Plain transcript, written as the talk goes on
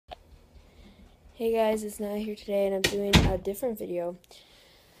Hey guys, it's Nat here today and I'm doing a different video.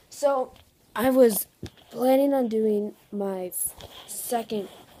 So, I was planning on doing my second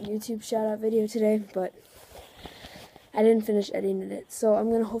YouTube shoutout video today, but I didn't finish editing it. So, I'm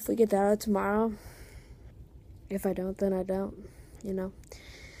going to hopefully get that out tomorrow. If I don't, then I don't, you know.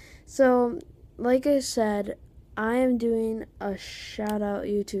 So, like I said, I am doing a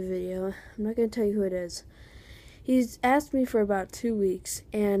shoutout YouTube video. I'm not going to tell you who it is. He's asked me for about 2 weeks,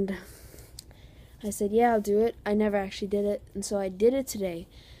 and I said, yeah, I'll do it. I never actually did it, and so I did it today.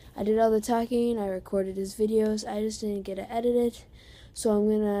 I did all the talking, I recorded his videos, I just didn't get to edit it, so I'm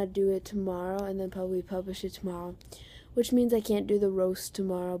going to do it tomorrow and then probably publish it tomorrow, which means I can't do the roast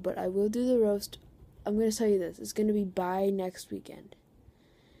tomorrow, but I will do the roast. I'm going to tell you this, it's going to be by next weekend.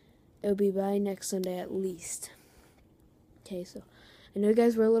 It'll be by next Sunday at least. Okay, so I know you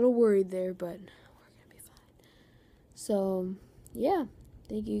guys were a little worried there, but we're going to be fine. So, yeah,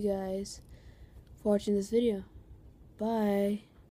 thank you guys for watching this video. Bye.